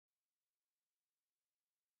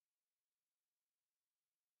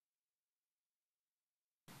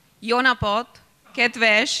Jó napot,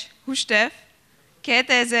 kedves HUSTEF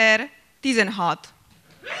 2016!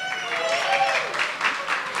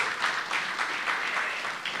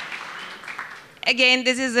 Again,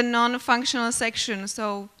 this is a non-functional section,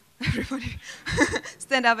 so everybody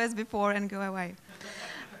stand up as before and go away.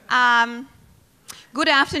 Good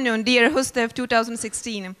afternoon, dear HUSTEF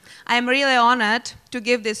 2016. I am really honored to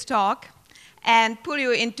give this talk and pull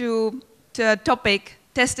you into the topic,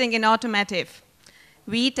 testing in automotive.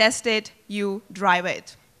 We test it, you drive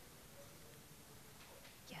it.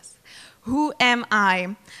 Yes. Who am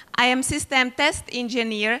I? I am system test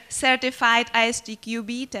engineer, certified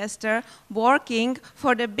ISTQB tester, working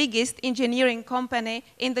for the biggest engineering company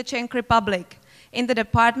in the Czech Republic, in the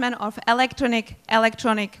department of electronic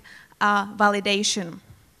validation.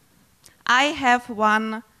 I have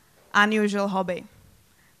one unusual hobby,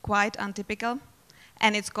 quite untypical,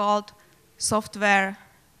 and it's called software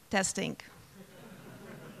testing.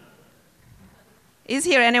 Is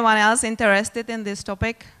here anyone else interested in this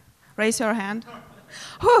topic? Raise your hand.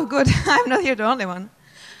 Oh, good, I'm not here the only one.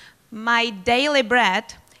 My daily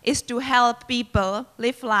bread is to help people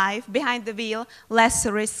live life behind the wheel less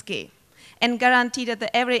risky and guarantee that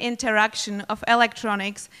every interaction of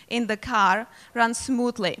electronics in the car runs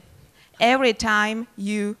smoothly every time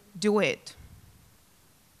you do it.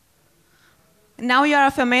 Now you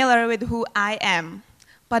are familiar with who I am,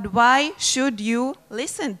 but why should you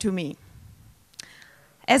listen to me?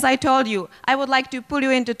 As I told you, I would like to pull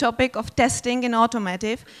you into the topic of testing in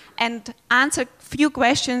automotive and answer a few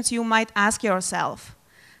questions you might ask yourself.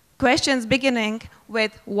 Questions beginning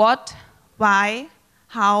with what, why,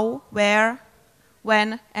 how, where,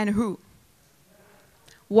 when, and who.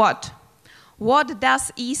 What? What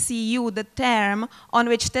does ECU, the term on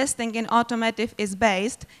which testing in automotive is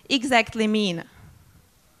based, exactly mean?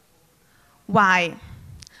 Why?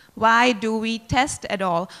 Why do we test at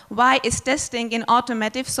all? Why is testing in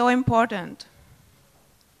automotive so important?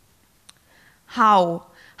 How?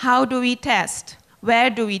 How do we test? Where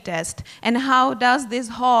do we test? And how does this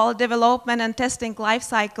whole development and testing life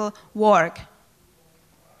cycle work?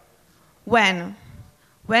 When?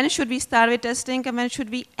 When should we start with testing and when should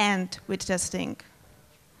we end with testing?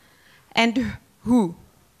 And who?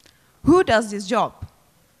 Who does this job?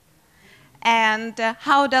 And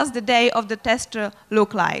how does the day of the tester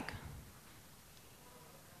look like?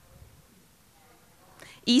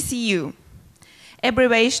 ECU,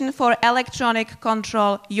 abbreviation for Electronic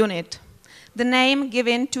Control Unit. The name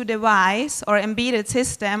given to device or embedded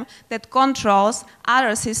system that controls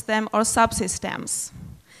other system or subsystems.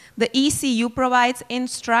 The ECU provides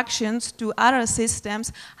instructions to other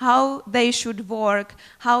systems how they should work,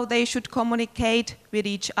 how they should communicate with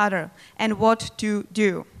each other, and what to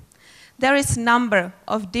do. There is a number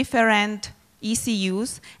of different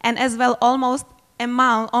ECUs and as well almost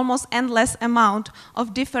endless amount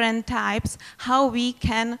of different types how we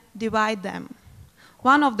can divide them.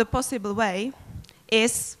 One of the possible way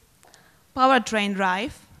is powertrain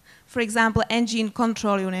drive, for example, engine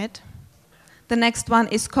control unit. The next one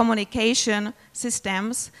is communication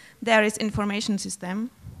systems. There is information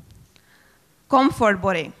system. Comfort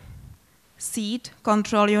body, seat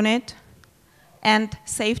control unit, and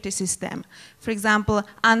safety system. For example,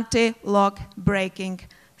 anti-lock braking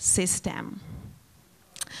system.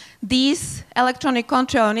 These electronic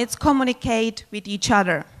control units communicate with each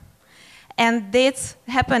other. And that's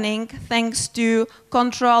happening thanks to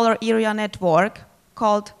controller area network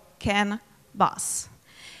called CAN bus.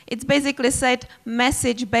 It's basically said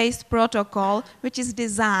message-based protocol which is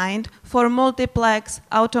designed for multiplex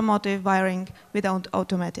automotive wiring without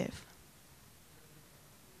automotive.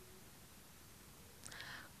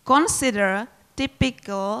 Consider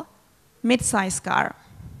typical mid-size car.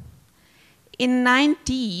 In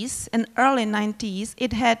early 90s,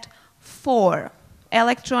 it had 4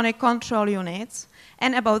 electronic control units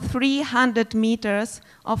and about 300 meters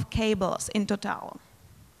of cables in total.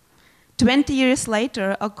 20 years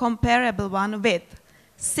later, a comparable one with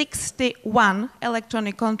 61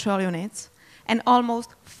 electronic control units and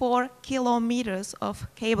almost 4 kilometers of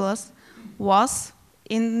cables was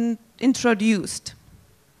introduced.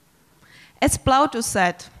 As Plautus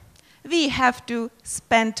said, we have to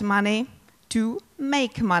spend money to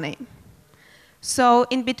make money. So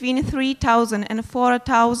in between 3,000 and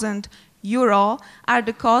 4,000 euro are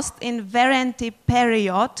the costs in warranty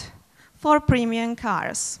period for premium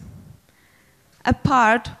cars. A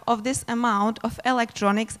part of this amount of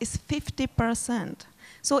electronics is 50%.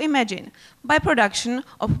 So imagine, by production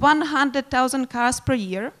of 100,000 cars per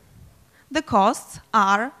year, the costs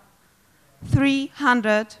are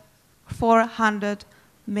 300–400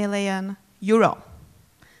 million euro.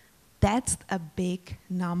 That's a big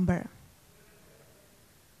number.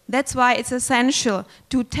 That's why it's essential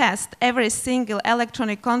to test every single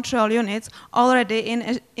electronic control unit already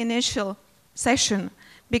in initial session,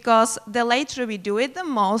 because the later we do it, the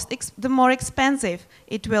more expensive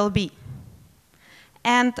it will be.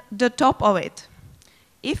 And the top of it,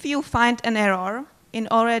 if you find an error in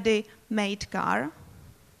already made car,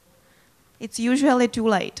 it's usually too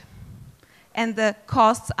late, and the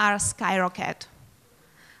costs are skyrocket.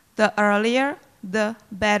 The earlier, the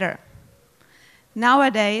better.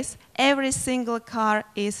 Nowadays, every single car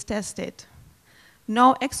is tested.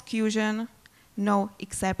 No exclusion, no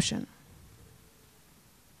exception.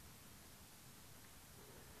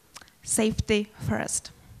 Safety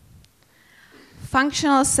first.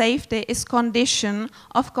 Functional safety is condition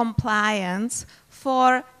of compliance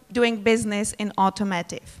for doing business in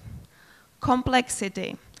automotive.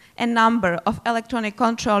 Complexity and number of electronic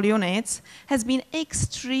control units has been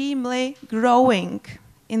extremely growing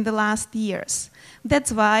in the last years.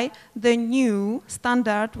 That's why the new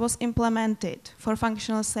standard was implemented for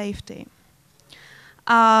functional safety.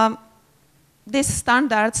 These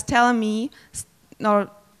standards tell me, or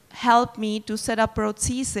help me to set up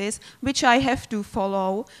processes which I have to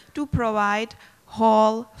follow to provide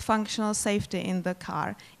whole functional safety in the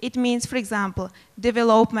car. It means, for example,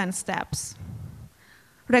 development steps,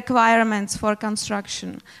 requirements for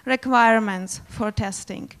construction, requirements for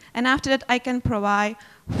testing. And after that, I can provide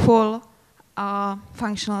full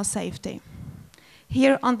functional safety.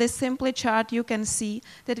 Here on this simple chart, you can see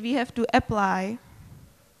that we have to apply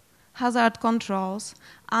hazard controls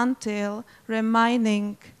until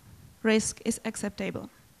remaining risk is acceptable.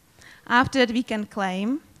 After that, we can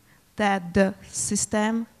claim that the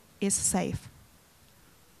system is safe.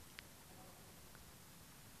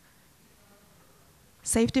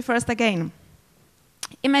 Safety first again.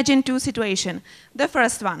 Imagine two situations. The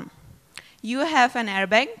first one, you have an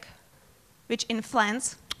airbag which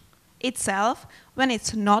inflates itself when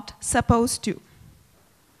it's not supposed to.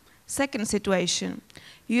 Second situation,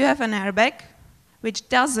 you have an airbag which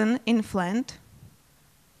doesn't inflate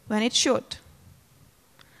when it should.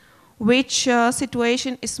 Which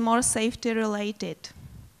situation is more safety related?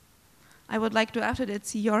 I would like to after that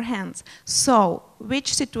see your hands. So,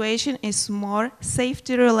 which situation is more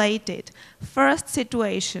safety related? First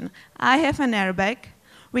situation, I have an airbag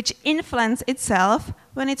which inflates itself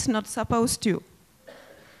when it's not supposed to.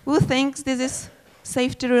 Who thinks this is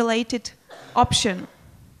safety related option?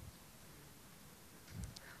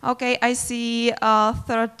 Okay, I see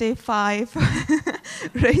 35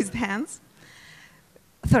 raised hands.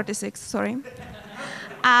 36, sorry.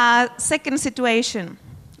 Second situation.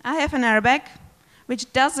 I have an airbag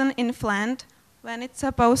which doesn't inflate when it's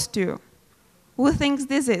supposed to. Who thinks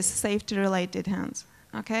this is safety-related hands?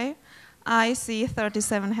 Okay, I see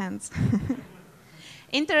 37 hands.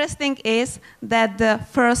 Interesting is that the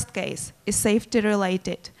first case is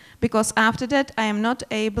safety-related, because after that I am not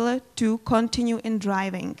able to continue in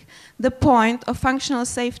driving. The point of functional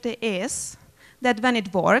safety is that when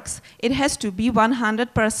it works, it has to be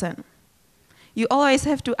 100%. You always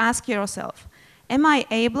have to ask yourself, am I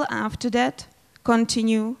able after that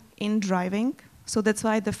continue in driving? So that's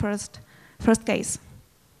why the first case.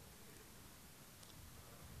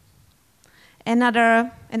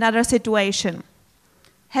 Another situation.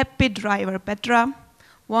 Happy driver Petra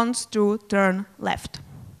wants to turn left.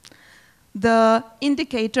 The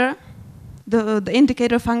indicator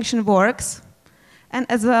function works, and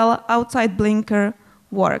as well outside blinker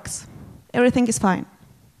works. Everything is fine.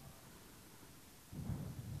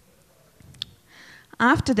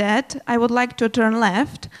 After that, I would like to turn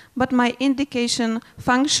left, but my indication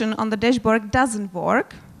function on the dashboard doesn't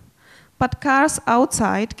work, but cars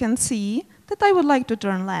outside can see that I would like to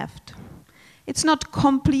turn left. It's not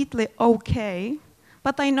completely okay,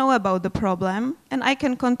 but I know about the problem and I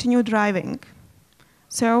can continue driving.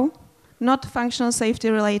 So, not functional safety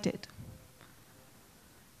related.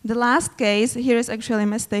 The last case, here is actually a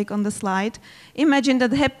mistake on the slide. Imagine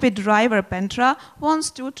that happy driver Petra wants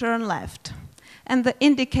to turn left, and the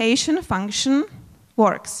indication function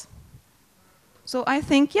works. So I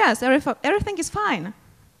think, yes, everything is fine.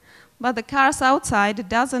 But the cars outside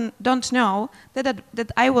don't know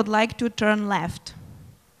that I would like to turn left.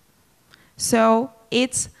 So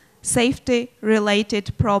it's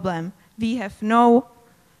safety-related problem. We have no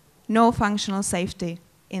functional safety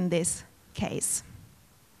in this case.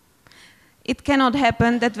 It cannot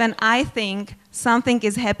happen that when I think something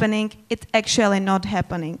is happening, it's actually not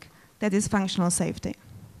happening. That is functional safety.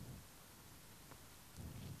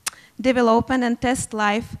 Development and test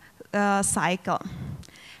life cycle.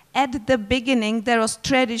 At the beginning, there was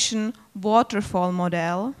traditional waterfall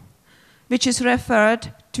model which is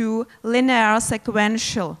referred to linear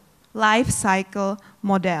sequential life cycle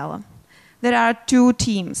model. There are two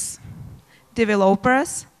teams,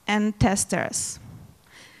 developers and testers.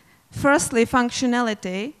 Firstly,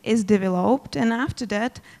 functionality is developed, and after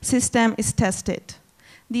that, system is tested.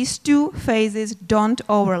 These two phases don't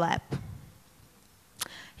overlap.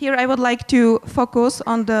 Here I would like to focus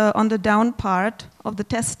on the down part of the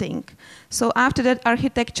testing. So after that,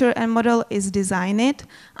 architecture and model is designed.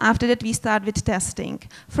 After that, we start with testing.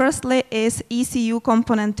 Firstly is ECU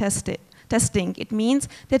component testing. It means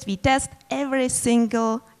that we test every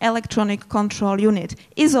single electronic control unit,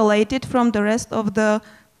 isolated from the rest of the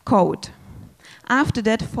code. After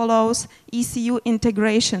that follows ECU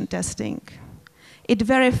integration testing. It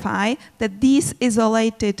verifies that these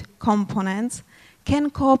isolated components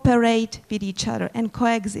can cooperate with each other and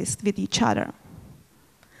coexist with each other.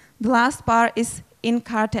 The last part is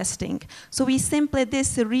in-car testing. So we simply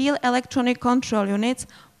these real electronic control units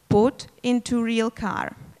put into real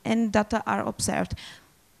car and data are observed.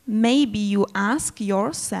 Maybe you ask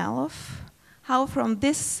yourself how from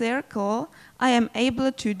this circle I am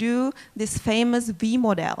able to do this famous V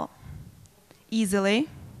model easily,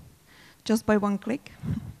 just by one click.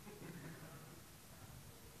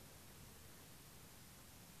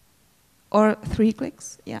 Or 3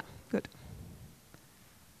 clicks? Yeah, good.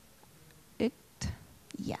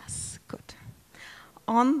 Yes, good.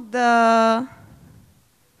 On the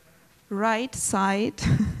right side,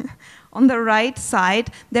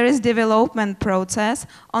 there is development process.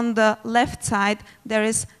 On the left side, there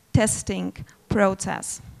is testing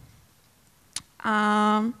process.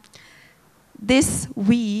 This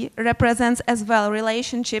V represents as well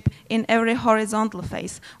relationship in every horizontal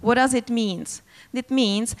phase. What does it mean? It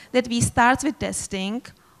means that we start with testing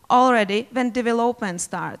already when development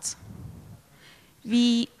starts.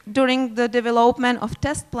 During the development of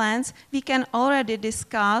test plans, we can already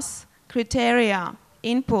discuss criteria,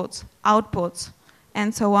 inputs, outputs,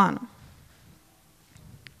 and so on.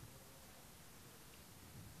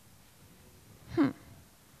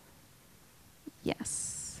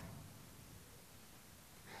 Yes.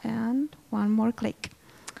 And one more click.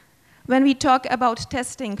 When we talk about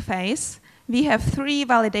testing phase, we have 3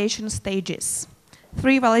 validation stages.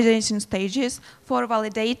 3 validation stages for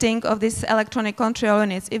validating of these electronic control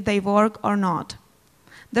units, if they work or not.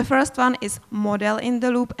 The first one is model in the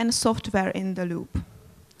loop and software in the loop.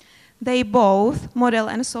 They both, model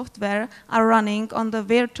and software, are running on the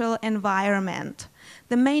virtual environment.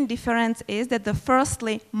 The main difference is that the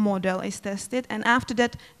firstly model is tested and after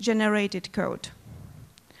that generated code.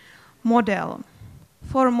 Model.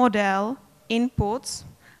 For model, inputs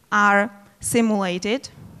are simulated,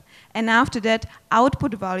 and after that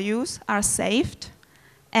output values are saved,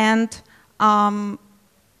 and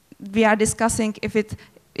we are discussing if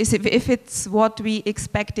it's what we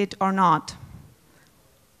expected or not.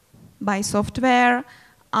 By software,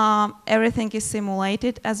 everything is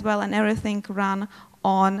simulated as well, and everything run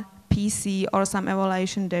on PC or some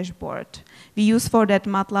evaluation dashboard. We use for that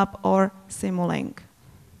MATLAB or Simulink.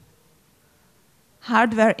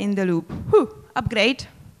 Hardware in the loop. Upgrade.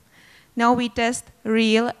 Now we test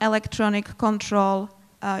real electronic control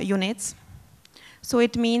units. So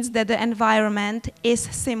it means that the environment is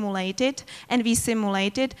simulated, and we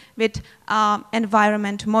simulate it with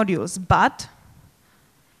environment modules, but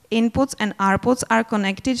inputs and outputs are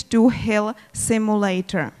connected to Hill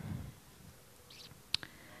simulator.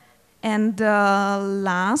 And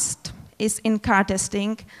last is in-car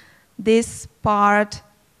testing. This part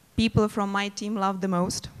people from my team love the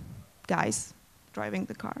most, guys driving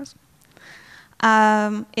the cars.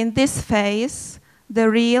 In this phase, the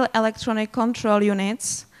real electronic control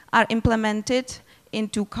units are implemented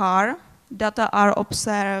into car, data are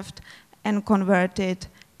observed and converted,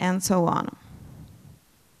 and so on.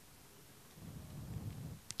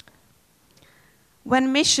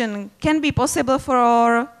 When mission can be possible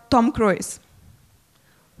for Tom Cruise,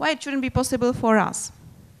 why it shouldn't be possible for us?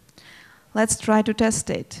 Let's try to test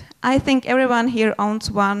it. I think everyone here owns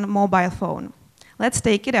one mobile phone. Let's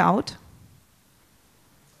take it out.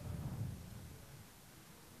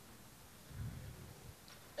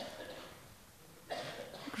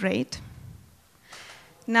 Great.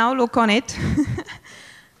 Now look on it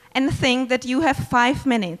and think that you have 5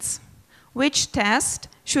 minutes. Which test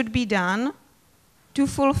should be done to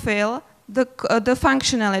fulfill the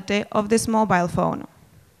functionality of this mobile phone?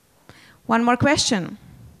 One more question.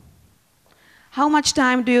 How much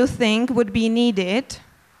time do you think would be needed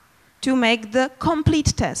to make the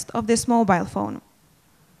complete test of this mobile phone?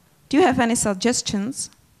 Do you have any suggestions?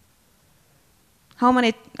 How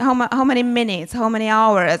many minutes, how many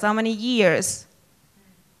hours, how many years?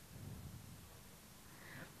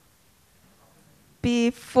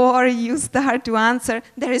 before you start to answer,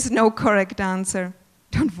 there is no correct answer.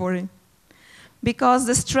 Don't worry. Because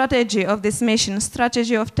the strategy of this mission,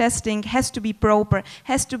 strategy of testing, has to be proper,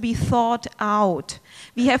 has to be thought out.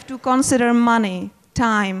 We have to consider money,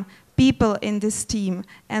 time, people in this team,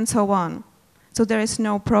 and so on. So there is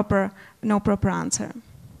no proper answer.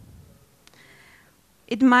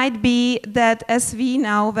 It might be that as we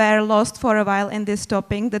now were lost for a while in this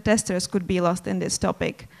topic, the testers could be lost in this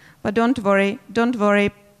topic. But don't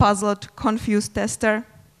worry, puzzled, confused tester.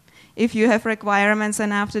 If you have requirements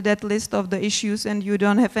and after that list of the issues and you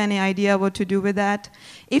don't have any idea what to do with that,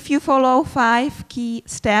 if you follow 5 key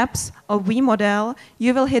steps of V model,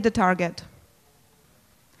 you will hit the target.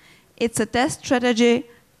 It's a test strategy,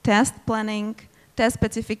 test planning, test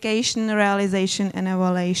specification, realization, and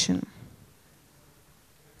evaluation.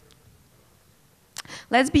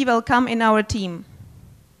 Let's be welcome in our team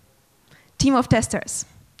of testers.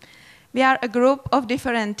 We are a group of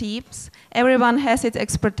different teams. Everyone has its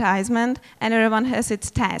expertisement and everyone has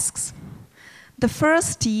its tasks. The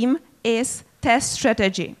first team is test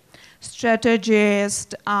strategy.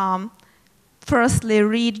 Strategists firstly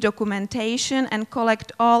read documentation and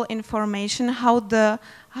collect all information how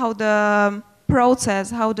the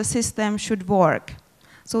process, how the system should work.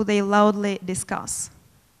 So they loudly discuss.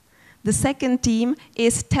 The second team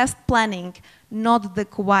is test planning, not the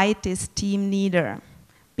quietest team neither.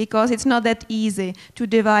 Because it's not that easy to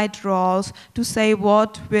divide roles, to say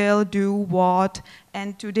what will do what,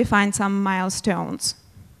 and to define some milestones.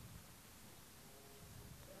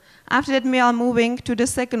 After that, we are moving to the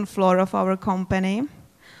second floor of our company,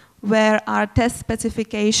 where our test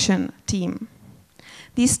specification team.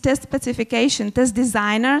 These test specification, test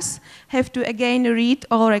designers have to again read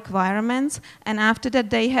all requirements, and after that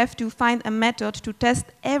they have to find a method to test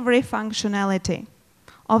every functionality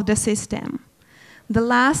of the system. The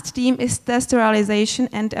last team is test realization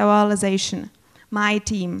and evaluation. My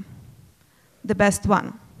team, the best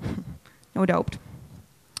one, no doubt.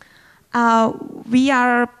 We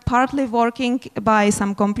are partly working by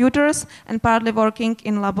some computers and partly working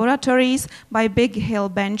in laboratories by big hill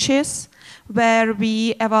benches where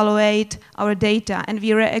we evaluate our data and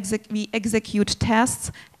we execute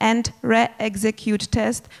tests and re-execute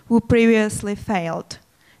tests who previously failed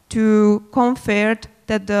to confirm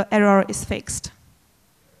that the error is fixed.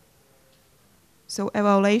 So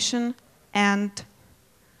evaluation and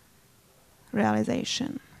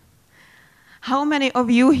realization. How many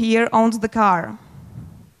of you here owns the car?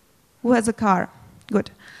 Who has a car?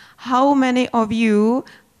 Good. How many of you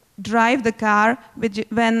drive the car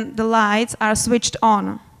when the lights are switched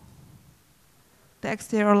on? The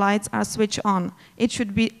exterior lights are switched on. It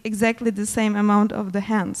should be exactly the same amount of the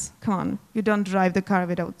hands. Come on, you don't drive the car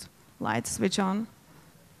without lights switch on.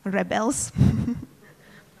 Rebels.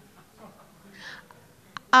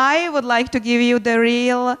 I would like to give you the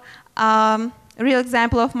real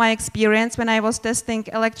example of my experience when I was testing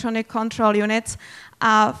electronic control units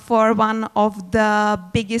for one of the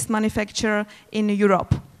biggest manufacturers in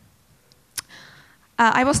Europe.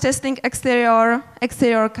 I was testing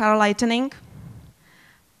exterior car lighting,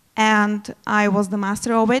 and I was the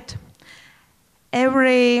master of it.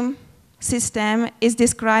 Every system is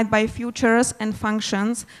described by features and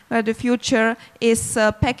functions, where the feature is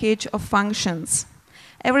a package of functions.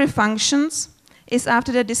 Every function is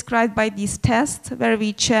after that described by these tests, where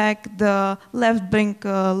we check the left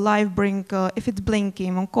blinker, live blinker, if it's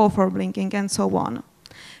blinking, on call for blinking, and so on.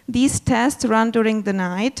 These tests run during the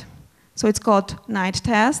night, so it's called night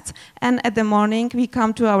tests, and at the morning we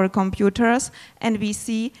come to our computers and we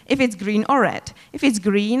see if it's green or red. If it's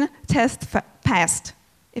green, test passed.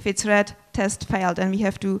 If it's red, test failed, and we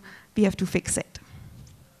have to fix it.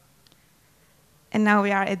 And now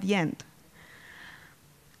we are at the end.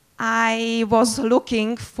 I was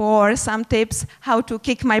looking for some tips how to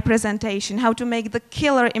kick my presentation, how to make the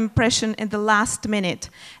killer impression in the last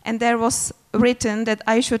minute. And there was written that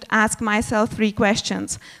I should ask myself 3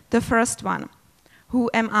 questions. The first one,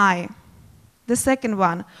 who am I? The second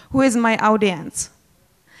one, who is my audience?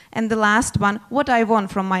 And the last one, what I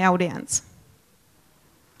want from my audience.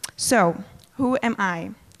 So, who am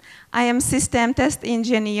I? I am system test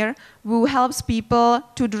engineer who helps people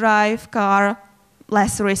to drive car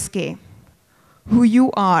less risky. Who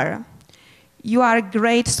you are? You are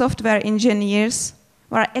great software engineers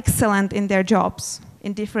who are excellent in their jobs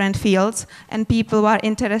in different fields and people who are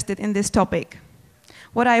interested in this topic.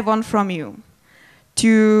 What I want from you?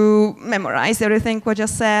 To memorize everything what I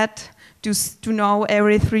just said, to know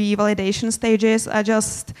every 3 validation stages I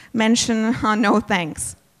just mentioned, no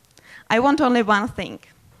thanks. I want only one thing.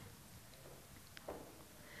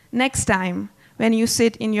 Next time when you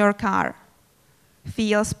sit in your car,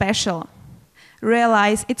 feel special.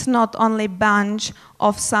 Realize it's not only a bunch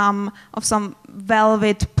of some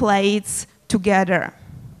velvet plates together.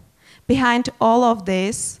 Behind all of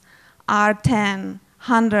this are 10,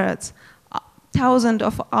 hundreds, thousands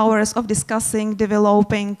of hours of discussing,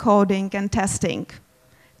 developing, coding, and testing.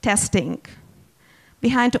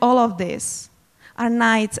 Behind all of this are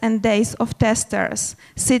nights and days of testers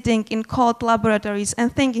sitting in cold laboratories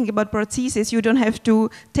and thinking about processes you don't have to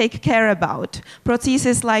take care about.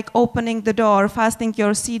 Processes like opening the door, fastening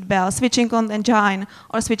your seatbelt, switching on the engine,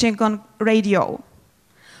 or switching on radio.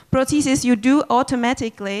 Processes you do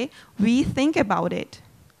automatically, we think about it.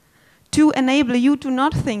 To enable you to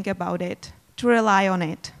not think about it, to rely on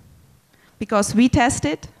it. Because we test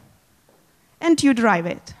it, and you drive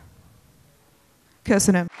it.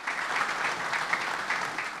 Köszönöm.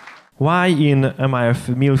 Why in MIF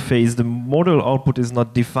mill phase the model output is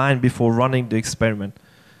not defined before running the experiment?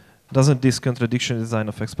 Doesn't this contradiction design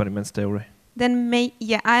of experiments theory? Then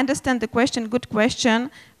yeah, I understand the question, good question,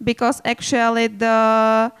 because actually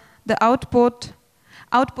the output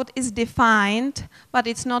is defined, but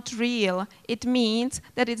it's not real. It means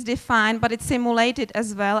that it's defined, but it's simulated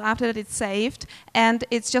as well after that it's saved, and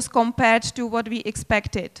it's just compared to what we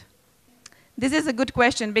expected. This is a good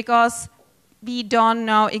question because we don't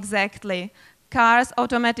know exactly. Cars,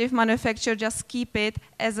 automotive manufacturers just keep it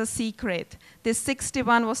as a secret. This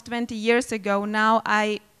 61 was 20 years ago. Now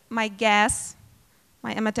my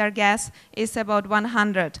amateur guess is about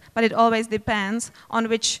 100. But it always depends on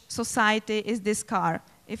which society is this car,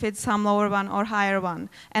 if it's some lower one or higher one.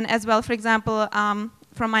 And as well, for example,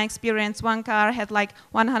 from my experience, one car had like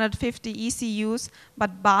 150 ECUs,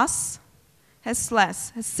 but bus has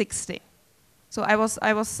less, has 60. So I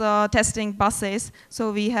was testing buses,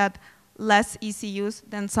 so we had less ECUs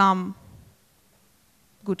than some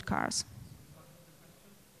good cars.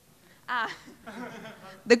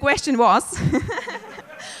 The question was,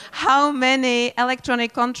 how many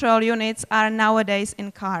electronic control units are nowadays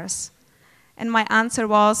in cars? And my answer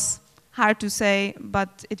was, hard to say,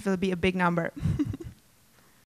 but it will be a big number.